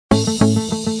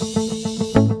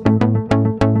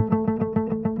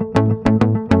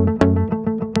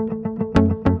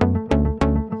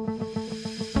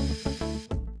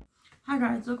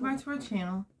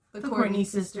the Courtney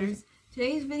sisters.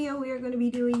 Today's video we are going to be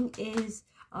doing is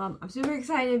I'm super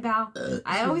excited about.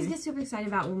 I always get super excited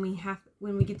about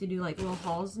when we get to do like little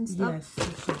hauls and stuff. Yes,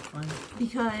 it's so fun.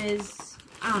 Because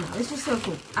I don't know, it's just so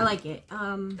cool. I like it.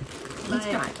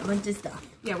 Each got a bunch of stuff.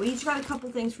 Yeah, we each got a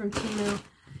couple things from TEMU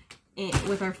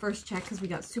with our first check because we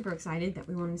got super excited that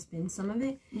we wanted to spend some of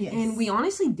it. Yes. And we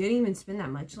honestly didn't even spend that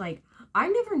much. Like, I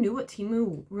never knew what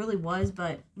TEMU really was,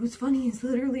 but what's funny is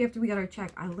literally after we got our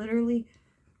check,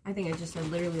 I think I just said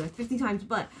literally like 50 times,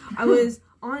 but I was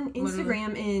on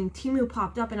Instagram and TEMU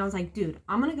popped up and I was like, dude,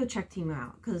 I'm gonna go check TEMU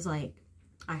out because like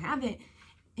I have it.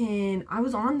 And I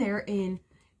was on there, and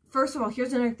first of all,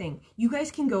 here's another thing. You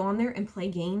guys can go on there and play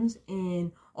games,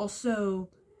 and also,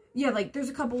 yeah, like there's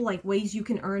a couple like ways you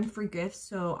can earn free gifts.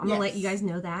 So I'm gonna let you guys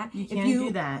know that. If you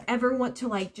do that, ever want to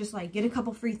like just like get a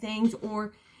couple free things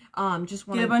or just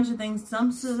want to get a bunch of things,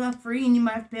 some stuff free, and you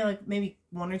might have to pay like maybe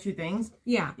 1 or 2 things.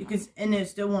 Yeah, you can, and it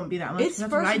still won't be that much. It's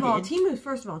first of all,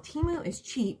 TEMU is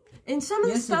cheap, and some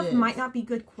of the stuff might not be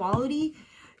good quality.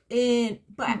 And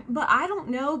but I don't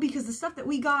know, because the stuff that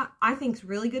we got I think is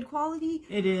really good quality.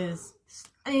 It is.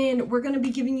 And we're going to be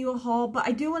giving you a haul, but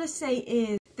I do want to say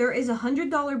is there is a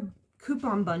 $100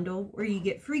 coupon bundle where you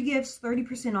get free gifts,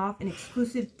 30% off, and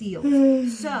exclusive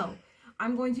deals. So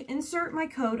I'm going to insert my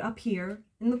code up here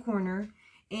in the corner,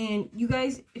 and you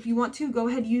guys, if you want to, go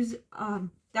ahead and use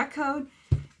that code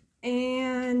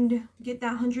and get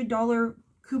that $100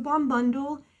 coupon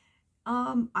bundle.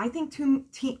 I think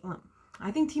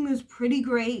TEMU is pretty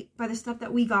great by the stuff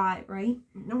that we got, right?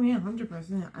 No, yeah,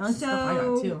 100%. I like stuff I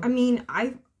got too. I mean,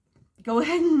 go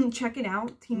ahead and check it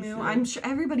out, TEMU. I'm sure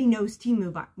everybody knows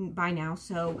TEMU by now.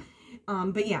 So,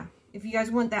 but yeah, if you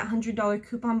guys want that $100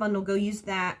 coupon bundle, go use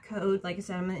that code. Like I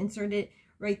said, I'm gonna insert it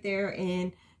right there.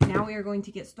 And now we are going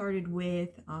to get started with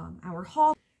our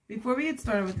haul. Before we get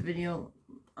started with the video,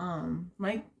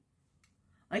 like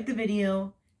the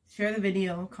video, share the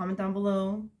video, comment down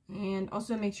below. And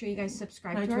also make sure you guys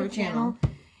subscribe to our channel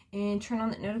and turn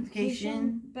on the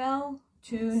notification bell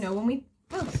to know when we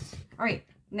post. Alright,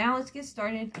 now let's get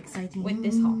started with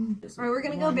this haul. Alright, we're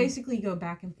going to basically go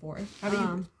back and forth. How do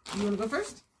you want to go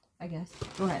first? I guess.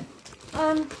 Go ahead.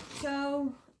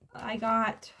 So I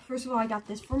got, first of all, I got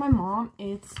this for my mom.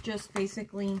 It's just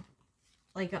basically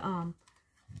like a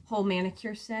whole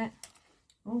manicure set.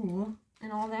 Oh.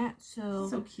 And all that,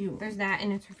 so cute. There's that,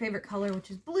 and it's her favorite color,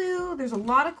 which is blue. There's a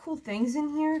lot of cool things in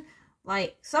here.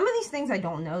 Like, some of these things I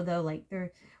don't know, though. Like,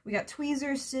 we got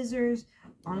tweezers, scissors.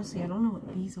 Honestly, I don't know what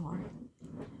these are.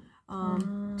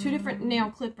 2 different nail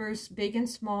clippers, big and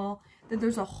small. Then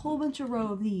there's a whole bunch of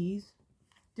row of these.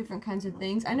 Different kinds of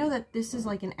things. I know that this is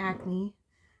like an acne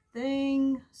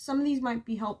thing. Some of these might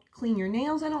be help clean your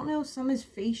nails. I don't know. Some is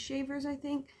face shavers, I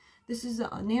think. This is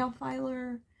a nail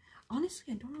filer.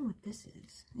 Honestly, I don't know what this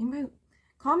is. Anybody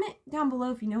comment down below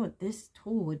if you know what this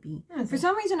tool would be. For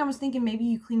some reason, I was thinking maybe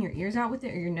you clean your ears out with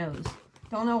it or your nose.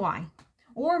 Don't know why.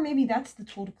 Or maybe that's the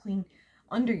tool to clean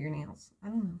under your nails. I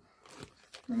don't know.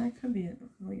 Well, that could be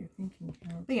what you're thinking.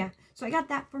 But yeah, so I got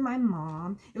that for my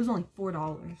mom. It was only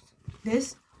 $4.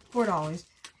 This, $4.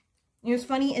 You know what's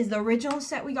funny is the original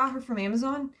set we got her from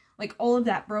Amazon, like all of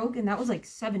that broke, and that was like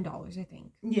 $7, I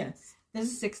think. Yes. This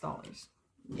is $6.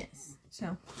 Yes.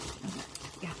 So,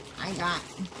 yeah. I got,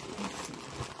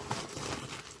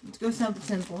 let's go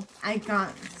simple. I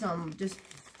got some just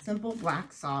simple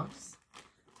black socks.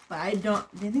 But I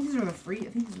think these are free. I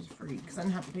think this was free because I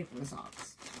didn't have to pay for the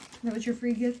socks. That was your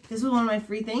free gift? This was one of my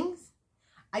free things.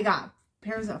 I got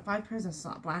 5 pairs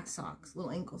of black socks,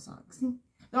 little ankle socks. See?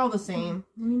 They're all the same.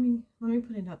 Let me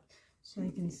put it up so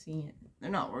you can see it. They're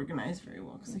not organized very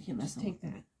well because I can't mess them up. Take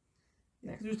that.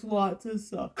 Yeah, there's lots of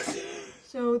socks.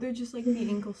 So they're just like the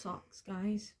ankle socks,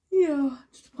 guys. Yeah,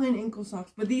 just plain ankle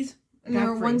socks. But these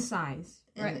they're one size,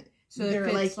 right? And so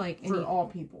they're like for all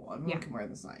people. Everyone can wear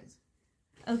the size.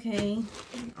 Okay,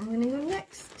 I'm gonna go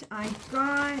next. I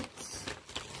got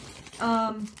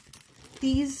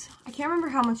these. I can't remember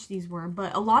how much these were,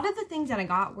 but a lot of the things that I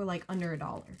got were like under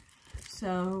 $1.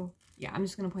 So yeah, I'm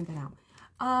just gonna point that out.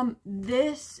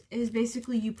 This is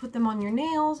basically you put them on your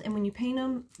nails, and when you paint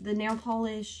them, the nail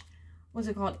polish, what's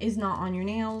it called, is not on your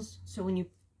nails. So when you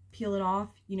peel it off,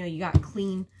 you know, you got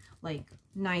clean, like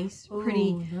nice,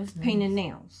 pretty painted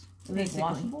nails. Are they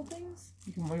washable things?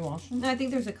 You can rewash them? No, I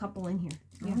think there's a couple in here.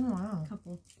 Yeah, oh, wow. A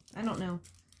couple. I don't know.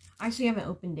 I actually haven't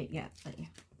opened it yet, but yeah.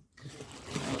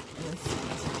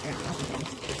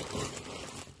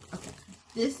 Okay.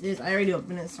 This is, I already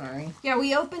opened it, sorry. Yeah,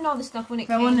 we opened all the stuff when it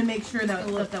came. I wanted to make sure that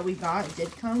stuff that we got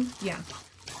did come. Yeah.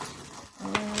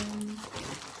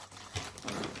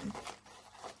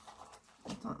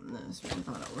 I thought this, but I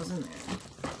thought it wasn't there.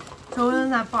 So in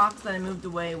that box that I moved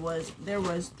away there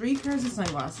was 3 pairs of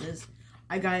sunglasses.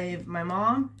 I gave my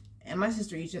mom and my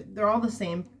sister each. They're all the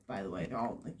same, by the way. They're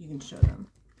all, like, you can show them.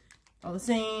 All the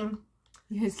same.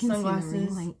 You guys can sunglasses. see the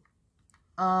ring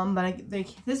light. But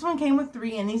this one came with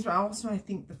 3, and these were also, I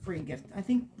think, the free gift.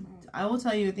 I will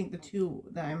tell you, I think the 2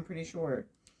 that I'm pretty sure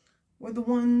were the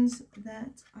ones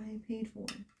that I paid for.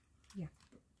 Yeah.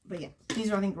 But yeah, these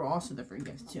are, I think, were also the free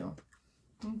gifts too.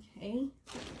 Okay.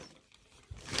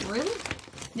 Really?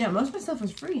 Yeah, most of my stuff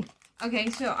was free. Okay,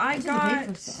 so I got.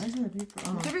 I'm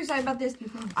super excited about this.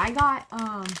 I got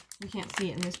you can't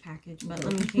see it in this package, but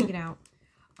let me take it out.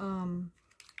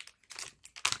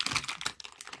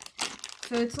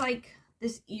 So it's like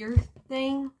this ear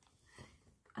thing.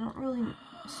 I don't really.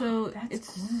 So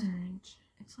it's orange.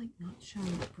 It's like not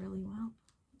showing up really well.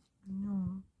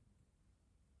 No.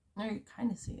 I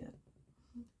kind of see it.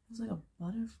 It's like a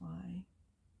butterfly.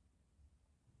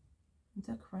 Is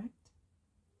that correct?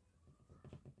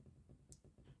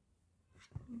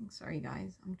 Sorry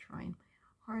guys, I'm trying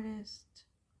my hardest.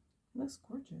 It looks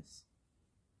gorgeous.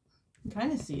 You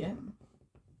kind of see it.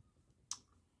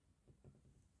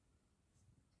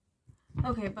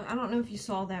 Okay, but I don't know if you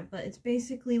saw that, but it's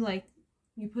basically like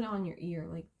you put it on your ear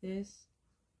like this.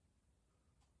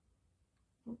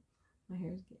 Oh, my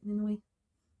hair is getting in the way.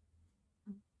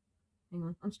 Oh, hang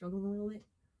on, I'm struggling a little bit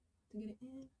to get it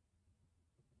in.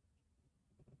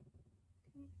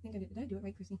 Okay, I think I did. Did I do it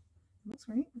right, Chrissy? Looks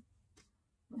right.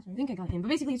 I think I got it in, but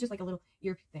basically it's just like a little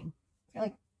ear thing. It's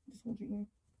like, just hold your ear.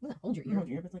 It doesn't hold your ear. Hold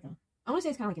your ear, but it's like a... I want to say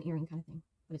it's kind of like an earring kind of thing,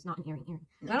 but it's not an earring.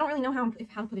 No. I don't really know how to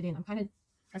put it in. I'm kind of...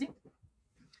 I think...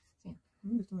 Yeah.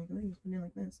 I'm just like, you just put it in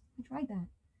like this. I tried that. Are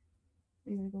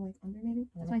you going to go like under maybe?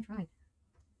 That's what I tried.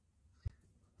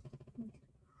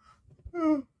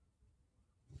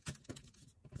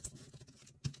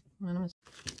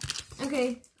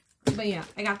 Okay, but yeah,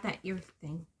 I got that ear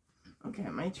thing. Okay,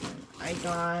 my turn. I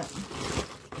got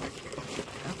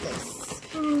this.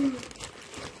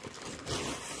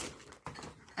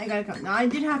 I got a cup. Now, I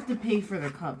did have to pay for the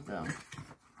cup, though.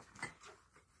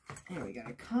 Here, we got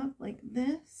a cup like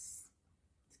this.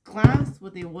 It's glass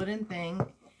with a wooden thing.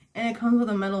 And it comes with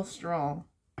a metal straw.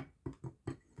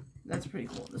 That's pretty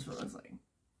cool. This is what it looks like.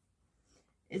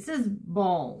 It says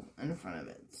ball in front of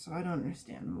it, so I don't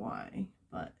understand why.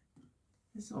 But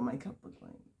this is what my cup looks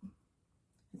like.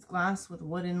 It's glass with a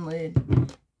wooden lid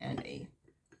and a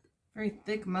very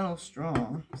thick metal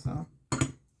straw. So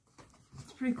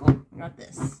it's pretty cool. I got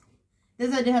this.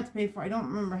 This I did have to pay for. I don't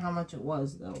remember how much it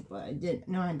was though, but I did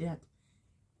know I did have to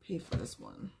pay for this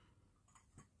one.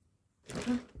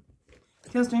 Okay.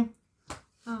 Kayla's turn.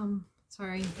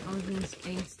 Sorry, I was in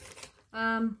space.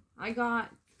 I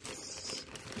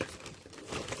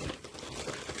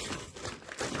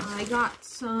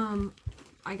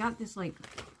got this like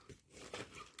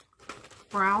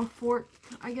brow fork,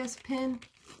 I guess, pen,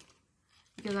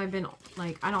 because I've been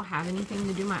like, I don't have anything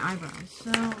to do my eyebrows,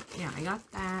 so yeah, I got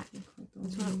that.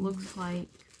 That's what it looks like.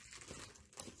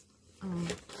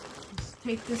 Let's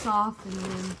take this off, and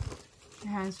then it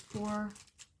has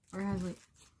it has like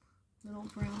little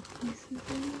brow pieces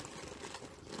in it.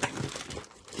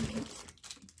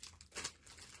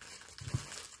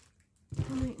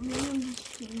 Alright, maybe I'm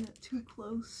just getting it too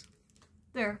close.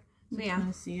 There. So yeah.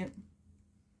 I see it.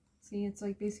 See, it's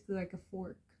like basically like a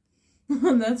fork.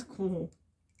 That's cool.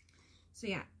 So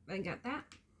yeah, I got that.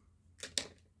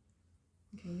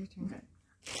 Okay, your turn. Okay.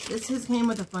 This has came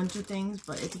with a bunch of things,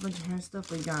 but it's a bunch of hair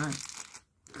stuff. We got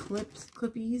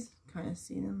clippies. Kind of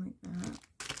see them like that.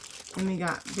 And we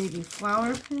got baby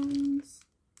flower pins.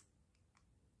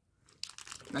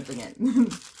 Nothing in.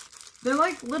 They're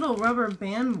like little rubber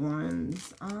band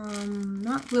ones.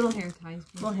 Not little hair ties.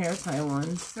 Little hair tie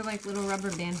ones. They're like little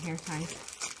rubber band hair ties.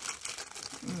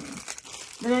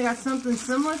 Then I got something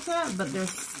similar to that, but they're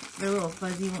little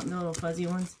fuzzy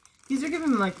ones. These are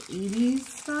giving me like 80s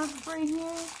stuff right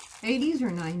here. 80s or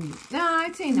 90s? No,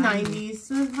 I'd say 90s. 90s.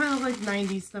 So it's kind of like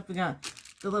 90s stuff. We got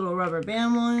the little rubber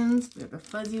band ones. We got the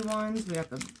fuzzy ones. We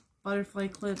got the butterfly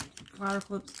clips, flower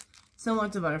clips, similar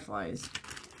to butterflies.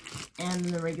 And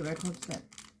the regular clip set.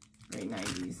 Very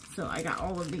 90s. So I got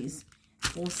all of these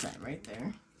full set right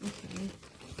there. Okay.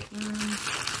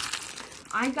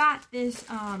 I got this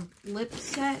lip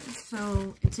set.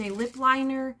 So it's a lip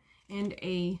liner and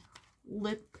a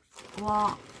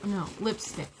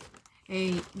lipstick.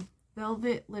 A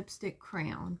velvet lipstick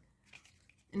crayon.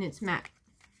 And it's matte.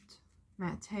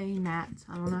 I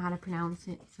don't know how to pronounce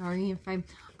it. Sorry if I'm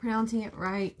pronouncing it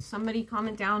right. Somebody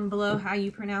comment down below how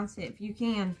you pronounce it if you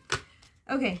can.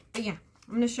 Okay, but yeah,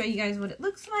 I'm going to show you guys what it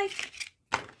looks like.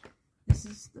 This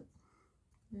is the...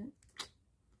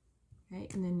 Okay,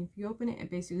 and then if you open it, it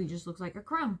basically just looks like a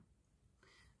crown.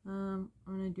 I'm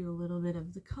gonna do a little bit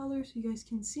of the color so you guys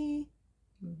can see.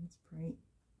 Oh, that's bright.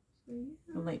 So,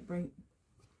 yeah. A light bright.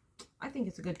 I think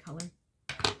it's a good color.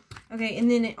 Okay, and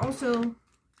then it also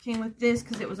came with this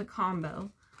because it was a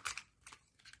combo.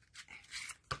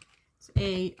 It's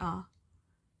a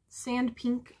sand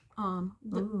pink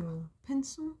lip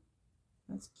pencil.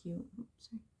 That's cute. Oops,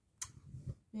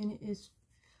 and it is,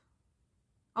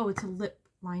 oh, it's a lip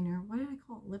liner. Why did I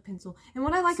call it lip pencil? And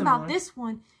what I like about this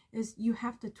one is you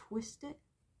have to twist it.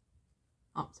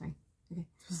 Oh, sorry. Okay.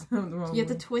 So you have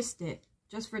to twist it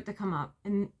just for it to come up.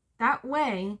 And that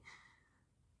way,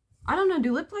 I don't know,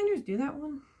 do lip liners do that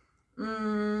one? I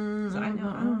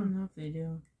don't know if they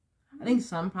do. I think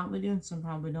some probably do and some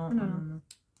probably don't. I don't know.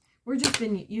 We're just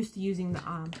been used to using the,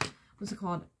 what's it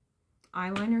called?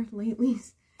 Eyeliner lately.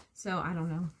 So, I don't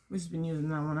know. We've just been using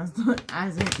that one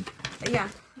as it. But yeah,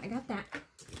 I got that.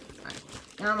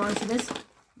 Now I'm on to this.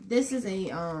 This is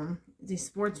it's a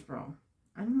sports bra.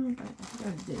 I don't know if I think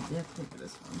I did have to pay for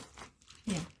this one.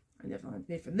 Yeah. I definitely have to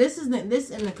pay for this. This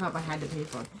in the cup I had to pay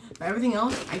for. But everything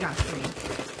else I got free.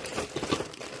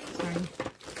 Sorry.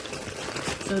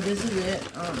 So this is it.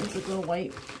 It's like a little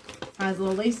white. Has a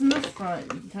little lace in the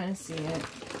front. You can kind of see it.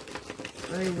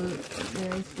 Very loose,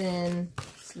 very thin.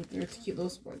 It's a cute little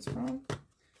sports bra.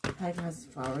 It has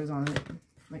flowers on it.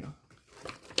 Like a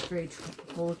very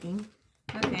tropical looking.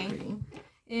 Okay. Pretty.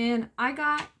 And I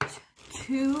got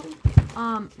 2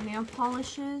 nail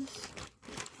polishes.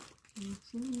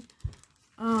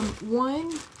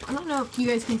 One, I don't know if you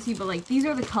guys can see, but like these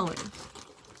are the colors.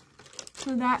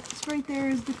 So that's right there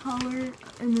is the color,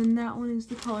 and then that one is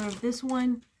the color of this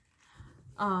one.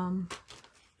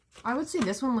 I would say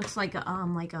this one looks like a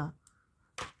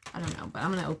I don't know, but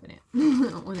I'm gonna open it.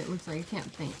 What it looks like. I can't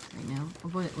think right now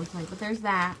of what it looks like, but there's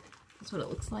that. That's what it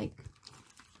looks like.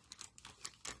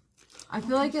 I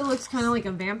feel like it looks kind of like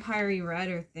a vampire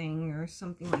redder thing or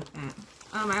something like that.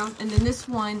 And then this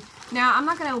one. Now I'm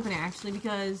not gonna open it actually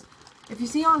because if you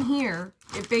see on here,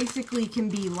 it basically can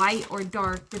be light or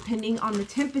dark depending on the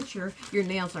temperature your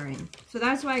nails are in. So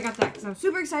that's why I got that because I'm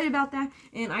super excited about that,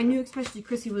 and I knew especially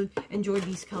Chrissy would enjoy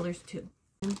these colors too.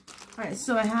 Alright,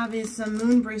 so I have some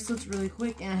moon bracelets really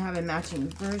quick, and I have a matching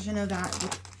version of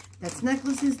that. That's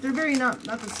necklaces. They're very not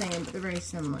the same, but they're very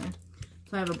similar.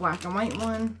 So I have a black and white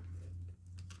one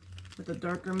with a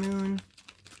darker moon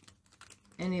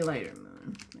and a lighter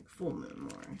moon, like full moon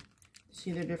more.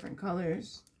 See, they're different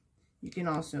colors. You can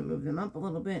also move them up a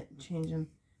little bit, change them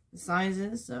the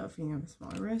sizes. So if you have a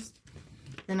smaller wrist,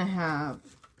 then I have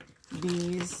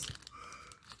these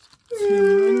 2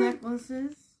 moon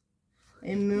necklaces.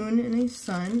 A moon and a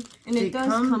sun, and it does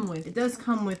come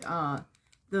with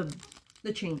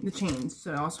the chains.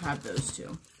 So I also have those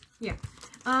too. Yeah.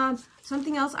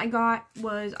 Something else I got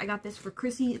was I got this for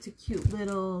Chrissy. It's a cute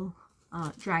little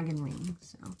dragon ring.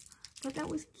 So I thought that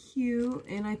was cute,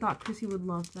 and I thought Chrissy would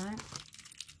love that.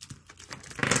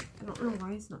 I don't know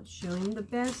why it's not showing the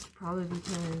best. Probably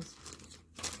because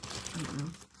I don't know.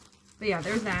 But yeah,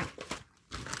 there's that.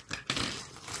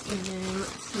 And then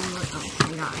let's see what else I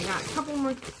got. I got a couple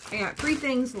more. I got 3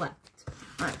 things left.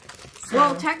 Alright. So,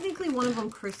 well, technically one of them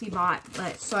Chrissy bought,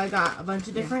 but so I got a bunch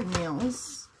of different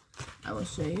nails. I will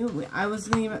show you. I was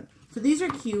thinking about. So these are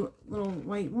cute little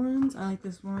white ones. I like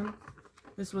this one.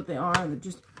 This is what they are. They're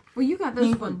just. Well, you got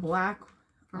those with black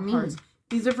for me. Hearts.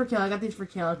 These are for Kayla. I got these for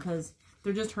Kayla because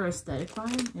they're just her aesthetic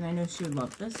vibe, and I know she would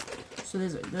love this. So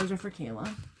those are for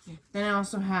Kayla. Yeah. Then I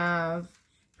also have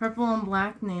purple and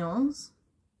black nails.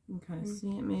 You can kind of see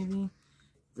it maybe.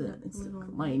 It's the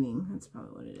lighting. That's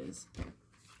probably what it is.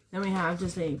 Then we have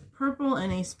just a purple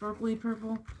and a sparkly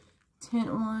purple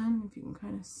tint one. If you can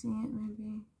kind of see it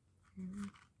maybe.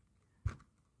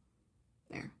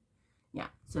 There. Yeah.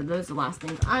 So those are the last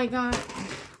things I got.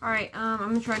 Alright, I'm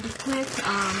going to try this quick.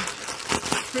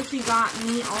 Chrissy got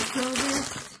me also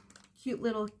this cute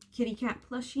little kitty cat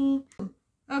plushie.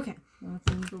 Okay.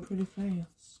 Things go pretty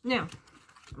fast. Now,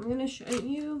 I'm going to show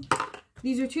you.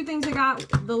 These are 2 things I got.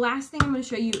 The last thing I'm going to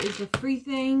show you is the free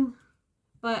thing.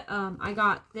 But I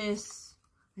got this.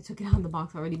 I took it out of the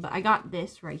box already. But I got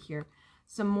this right here.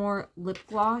 Some more lip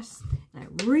gloss. And I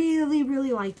really,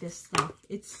 really like this stuff.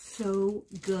 It's so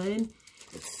good.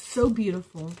 It's so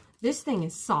beautiful. This thing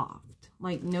is soft.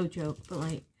 Like, no joke.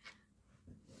 But,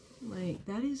 like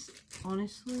that is,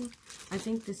 honestly, I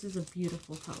think this is a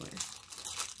beautiful color.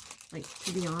 Like,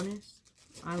 to be honest,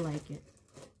 I like it.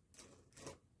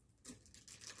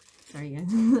 Sorry,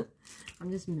 guys.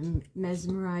 I'm just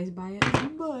mesmerized by it.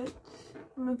 But,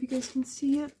 I don't know if you guys can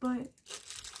see it, but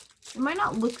it might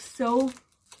not look so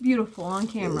beautiful on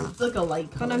camera. It's like a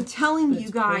light color. But I'm telling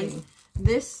you guys,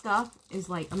 This stuff is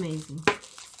like amazing.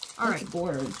 All right,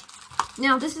 gorgeous.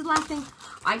 Now this is the last thing.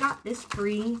 I got this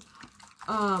free.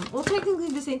 Well, technically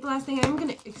this ain't the last thing. I'm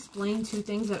gonna explain 2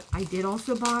 things that I did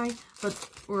also buy, but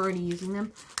we're already using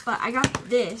them. But I got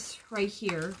this right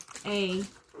here, a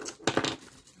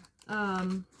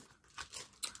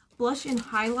blush and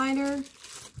highlighter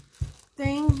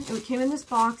thing. It came in this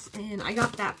box, and I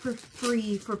got that for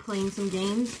free for playing some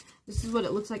games. This is what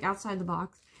it looks like outside the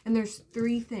box, and there's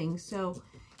 3 things. So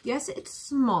yes, it's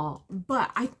small, but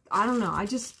I don't know. I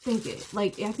just think it,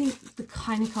 like, I think the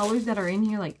kind of colors that are in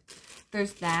here, like,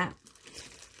 there's that.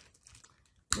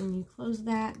 When you close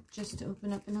that, just to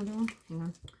open up another one. Hang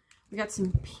on. We got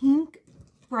some pink,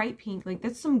 bright pink. Like,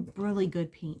 that's some really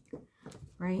good pink,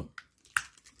 right?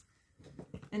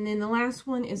 And then the last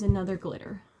one is another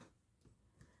glitter.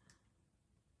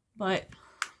 But,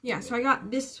 yeah, so I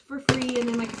got this for free. And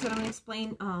then, like I said, I'm going to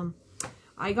explain.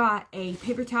 I got a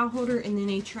paper towel holder and then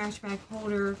a trash bag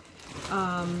holder.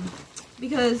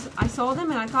 Because I saw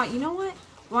them and I thought, you know what?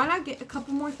 Why not get a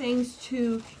couple more things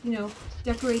to, you know,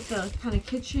 decorate the kind of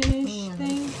kitchen-ish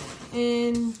thing.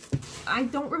 And I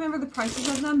don't remember the prices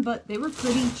of them, but they were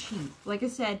pretty cheap. Like I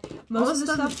said, most of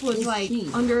the stuff was like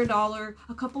cheap. Under $1.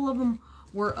 A couple of them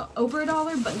were over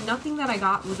 $1, but nothing that I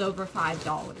got was over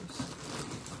 $5.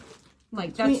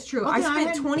 Like, that's true. Okay, I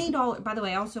spent $20. By the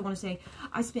way, I also want to say,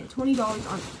 I spent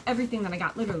 $20 on everything that I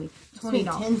got. Literally, $20.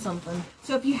 $10 something.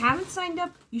 So if you haven't signed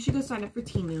up, you should go sign up for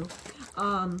TEMU.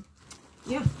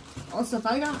 Yeah. All stuff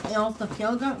I got and all stuff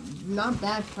Kayla got, not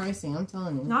bad pricing, I'm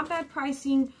telling you. Not bad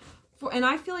pricing. And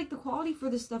I feel like the quality for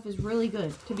this stuff is really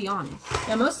good, to be honest.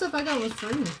 Yeah, most stuff I got was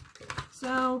free.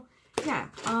 So, yeah.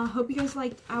 Hope you guys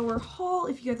liked our haul.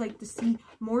 If you guys like to see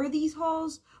more of these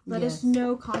hauls, let us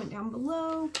know. Comment down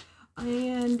below.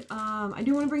 And I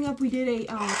do want to bring up, we did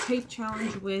a tape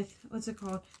challenge with, what's it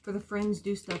called? For the Friends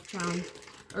Do Stuff challenge.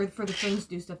 Or for the Friends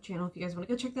Do Stuff channel. If you guys want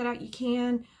to go check that out, you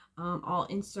can. I'll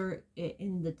insert it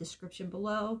in the description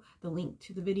below, the link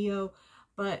to the video.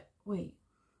 But wait,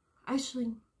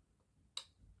 actually,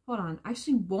 hold on. I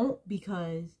actually won't,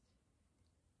 because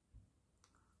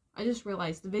I just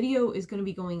realized the video is going to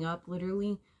be going up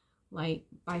literally like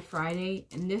by Friday,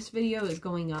 and this video is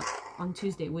going up on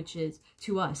Tuesday, which is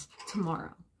to us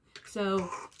tomorrow. So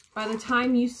by the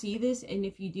time you see this, and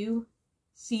if you do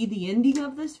see the ending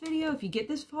of this video, if you get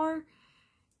this far,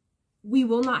 we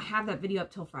will not have that video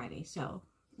up till Friday. So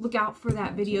look out for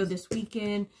that video this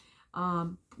weekend.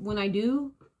 When I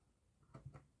do,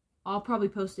 I'll probably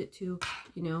post it to,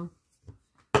 you know,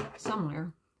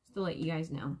 somewhere, just to let you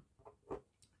guys know.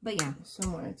 But yeah,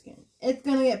 somewhere it's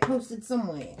gonna get posted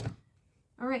somewhere.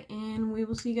 All right, and we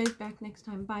will see you guys back next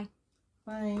time. Bye.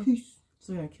 Bye. Peace.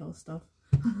 So we're gonna kill stuff.